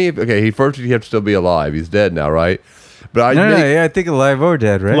Courtney. Okay, he'd have to still be alive. He's dead now, right? But I think alive or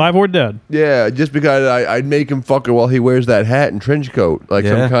dead, right? Alive or dead? yeah, just because I'd make him fuck her while he wears that hat and trench coat, like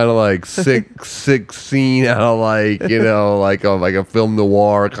Yeah. some kind of like sick scene out of like like a film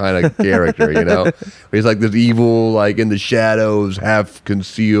noir kind of character, He's like this evil, like in the shadows, half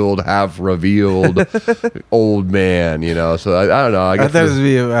concealed, half revealed old man, So I don't know. I I guess thought it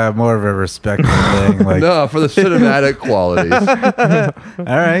would be more of a respectful thing. Like, no, for the cinematic qualities. all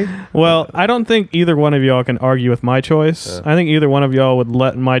right. Well, I don't think either one of y'all can argue with my choice. I think either one of y'all would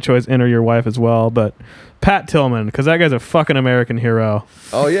let my choice enter your wife as well, but Pat Tillman, because that guy's a fucking American hero.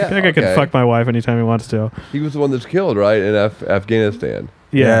 Oh yeah, That guy can okay. fuck my wife anytime he wants to. He was the one that's killed, right, in Afghanistan.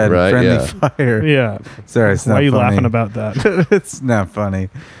 Yeah. Right, Friendly yeah. fire. Yeah. Sorry, it's not Why are you funny. laughing about that? It's not funny,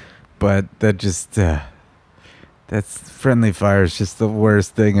 but that just that's friendly fire is just the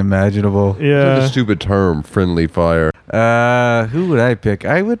worst thing imaginable. Such a Yeah. stupid term, friendly fire. Who would I pick?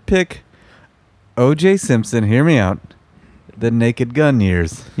 I would pick O.J. Simpson. Hear me out. The Naked Gun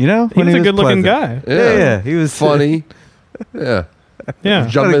years. He was a good-looking pleasant. guy. Yeah, he was Funny. Yeah. Yeah. I don't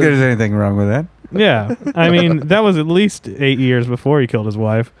Jump think in- there's anything wrong with that. Yeah. I mean, that was at least 8 years before he killed his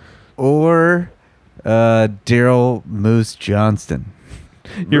wife. Or Daryl Moose Johnston.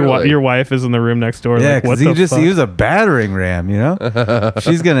 Really? Your wife is in the room next door. Yeah, like, what because the fuck? he was a battering ram,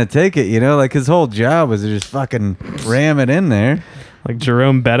 She's gonna take it, Like his whole job was to just fucking ram it in there. Like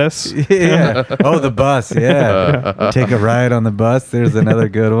Jerome Bettis. Yeah. Oh, the bus. Yeah. Take a ride on the bus. There's another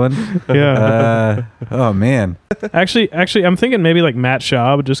good one. Yeah. Oh man. Actually, I'm thinking maybe like Matt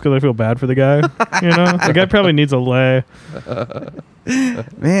Schaub, just because I feel bad for the guy. The guy probably needs a lay.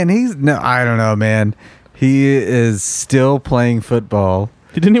 Man, I don't know, man. He is still playing football.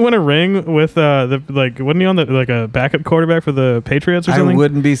 Didn't he win a ring with wasn't he on a backup quarterback for the Patriots or I something?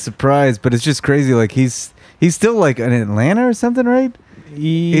 wouldn't be surprised, but it's just crazy. Like he's still like in Atlanta or something, right?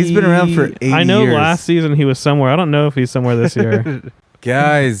 He's been around for 8 I know years. last season he was somewhere. I don't know if he's somewhere this year.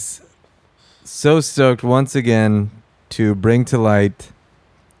 Guys, so stoked once again to bring to light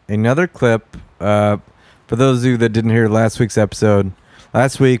another clip. For those of you that didn't hear last week's episode,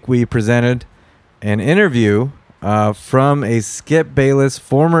 last week we presented an interview from a Skip Bayless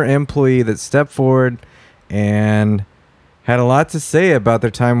former employee that stepped forward and had a lot to say about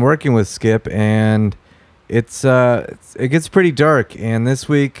their time working with Skip, and it gets pretty dark. And this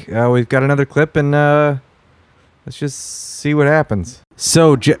week we've got another clip, and let's let's just see what happens.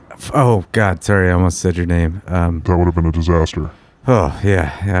 So, oh God, sorry, I almost said your name. That would have been a disaster. Oh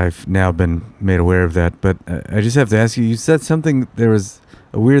yeah, I've now been made aware of that. But I just have to ask you. You said something. There was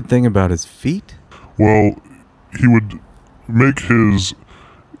a weird thing about his feet. Well, he would make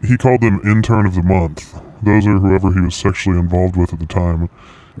he called them intern of the month. Those are whoever he was sexually involved with at the time.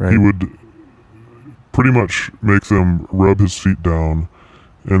 Right. He would pretty much make them rub his feet down,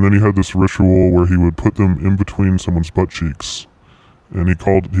 and then he had this ritual where he would put them in between someone's butt cheeks, and he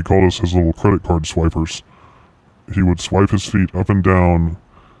called us his little credit card swipers. He would swipe his feet up and down,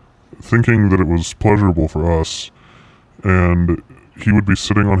 thinking that it was pleasurable for us, and he would be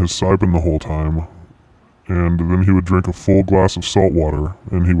sitting on his side-bin the whole time, and then he would drink a full glass of salt water,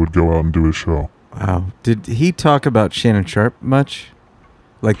 and he would go out and do his show. Wow. Did he talk about Shannon Sharp much?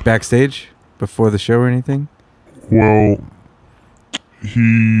 Like backstage? Before the show or anything? Well,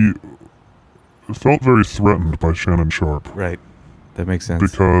 he felt very threatened by Shannon Sharp. Right. That makes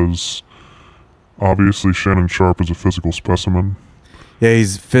sense. Because obviously Shannon Sharp is a physical specimen. Yeah,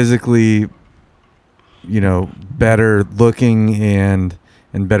 he's physically, better looking and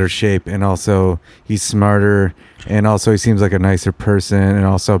in better shape, and also he's smarter, and also he seems like a nicer person, and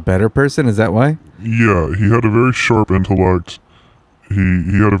also a better person. Is that why? Yeah, he had a very sharp intellect.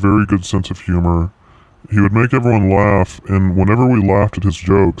 He had a very good sense of humor. He would make everyone laugh, and whenever we laughed at his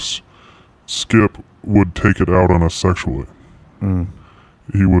jokes, Skip would take it out on us sexually. Mm.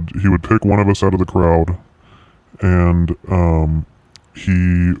 He would pick one of us out of the crowd, and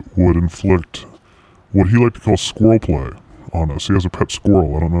he would inflict what he liked to call squirrel play on us. He has a pet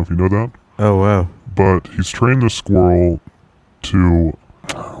squirrel. I don't know if you know that. Oh, wow. But he's trained this squirrel to,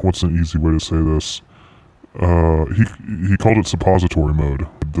 what's an easy way to say this? He called it suppository mode.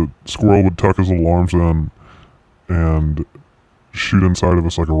 The squirrel would tuck his little arms in and shoot inside of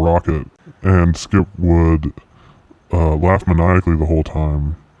us like a rocket, and Skip would laugh maniacally the whole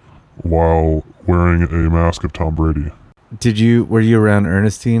time while wearing a mask of Tom Brady. Were you around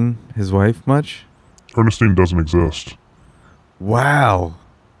Ernestine, his wife, much? Ernestine doesn't exist. Wow.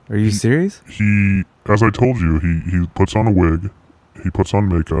 Are you serious? He, as I told you, he puts on a wig, he puts on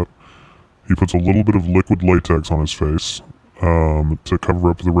makeup, he puts a little bit of liquid latex on his face to cover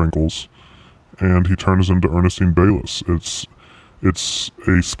up the wrinkles, and he turns into Ernestine Bayless. It's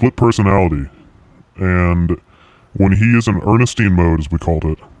a split personality, and when he is in Ernestine mode, as we called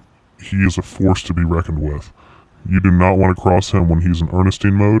it, he is a force to be reckoned with. You do not want to cross him when he's in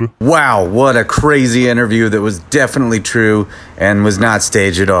Ernestine mode. Wow, what a crazy interview that was definitely true and was not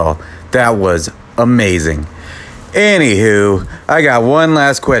staged at all. That was amazing. Anywho, I got one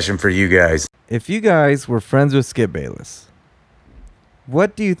last question for you guys. If you guys were friends with Skip Bayless,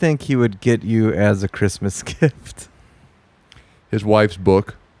 what do you think he would get you as a Christmas gift? His wife's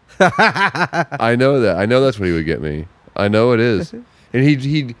book. I know that. I know that's what he would get me. I know it is. And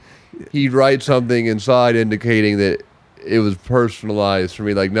he'd write something inside indicating that it was personalized for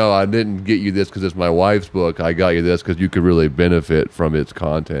me. Like, no, I didn't get you this because it's my wife's book. I got you this because you could really benefit from its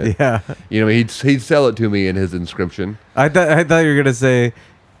content. Yeah. He'd sell it to me in his inscription. I thought you were gonna say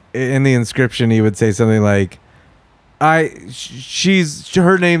in the inscription he would say something like,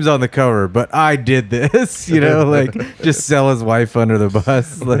 her name's on the cover, but I did this, like just sell his wife under the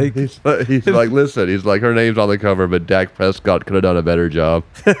bus. Like he's like, listen, he's like, her name's on the cover, but Dak Prescott could have done a better job.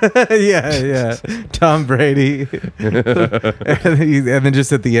 yeah. Tom Brady. and then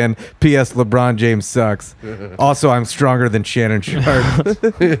just at the end, P.S. LeBron James sucks. Also, I'm stronger than Shannon Sharp.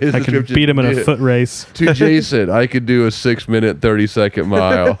 I can beat him in a foot race. To Jason, I could do a 6-minute, 30-second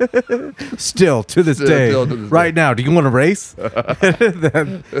mile. Still, to this day. Right now, do you want to race?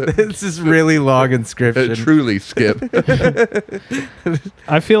 It's this really long inscription. Truly, Skip.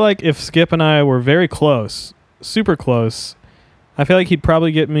 I feel like if Skip and I were very close, super close, I feel like he'd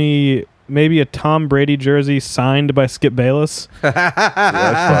probably get me maybe a Tom Brady jersey signed by Skip Bayless.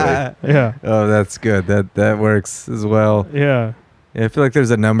 That's funny. Yeah. Oh, that's good. That works as well. Yeah. I feel like there's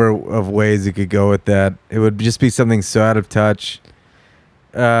a number of ways you could go with that. It would just be something so out of touch.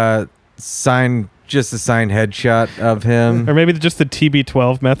 Just a signed headshot of him. Or maybe just the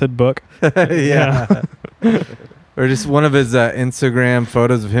TB12 method book. Yeah. Or just one of his Instagram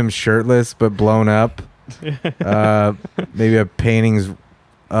photos of him shirtless but blown up. Maybe a paintings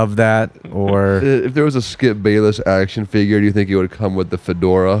of that. Or if there was a Skip Bayless action figure, do you think it would come with the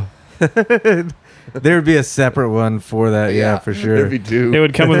fedora? There would be a separate one for that, yeah, for sure. There'd be two. It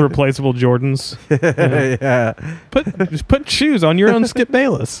would come with replaceable Jordans. Yeah. Just put shoes on your own Skip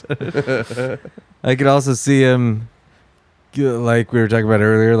Bayless. I could also see him, like we were talking about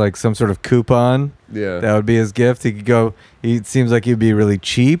earlier, like some sort of coupon. Yeah. That would be his gift. He could go, he seems like he'd be really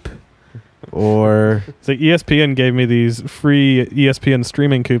cheap. or So ESPN gave me these free ESPN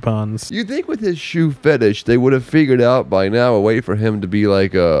streaming coupons. You think with his shoe fetish, they would have figured out by now a way for him to be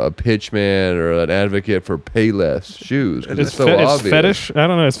like a pitchman or an advocate for Payless shoes? 'Cause it's so it's obvious. fetish. I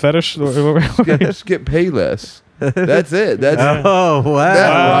don't know. It's fetish. Skip Payless. That's it. That's oh wow.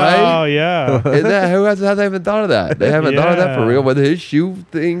 right? Oh yeah. Isn't that who has even thought of that? They haven't thought of that for real with his shoe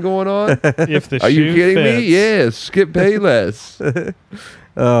thing going on. If the Are shoe you kidding fits. me? Yeah, skip Payless.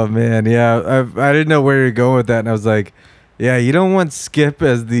 Oh man, yeah. I didn't know where you're going with that, and I was like, yeah, you don't want Skip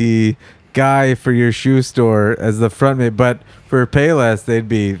as the guy for your shoe store as the frontman, but for Payless, they'd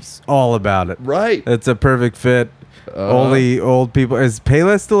be all about it. Right. It's a perfect fit. Only old people. Is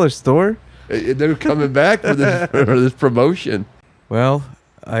Payless still a store? They're coming back for this promotion. Well,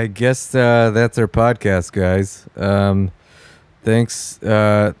 I guess that's our podcast, guys.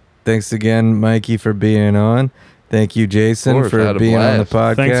 Thanks again, Mikey, for being on. Thank you, Jason, Of course, I for had a being on the blast.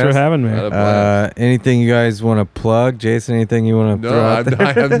 podcast. Thanks for having me. Had a blast. Anything you guys want to plug, Jason? Anything you want to No, throw out there?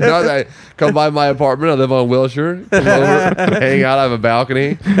 I have not. I come by my apartment. I live on Wilshire. Come over, hang out. I have a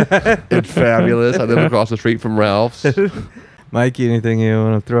balcony. It's fabulous. I live across the street from Ralph's. Mikey, anything you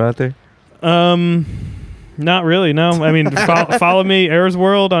want to throw out there? Not really. No. I mean, follow me, Airs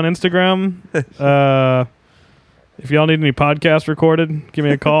World, on Instagram. If y'all need any podcasts recorded, give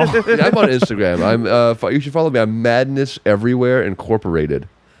me a call. Yeah, I'm on Instagram. You should follow me. I'm Madness Everywhere Incorporated.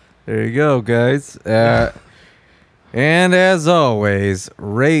 There you go, guys. And as always,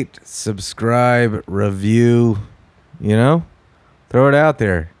 rate, subscribe, review. You know, throw it out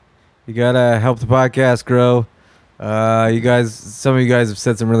there. You gotta help the podcast grow. Some of you guys have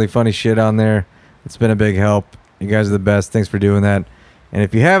said some really funny shit on there. It's been a big help. You guys are the best. Thanks for doing that. And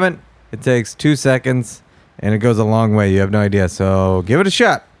if you haven't, it takes 2 seconds, and it goes a long way. You have no idea. So give it a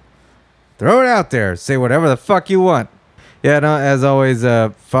shot. Throw it out there. Say whatever the fuck you want. Yeah, no, as always,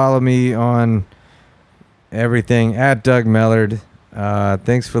 follow me on everything at Doug Mellard.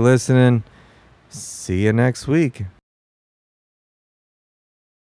 Thanks for listening. See you next week.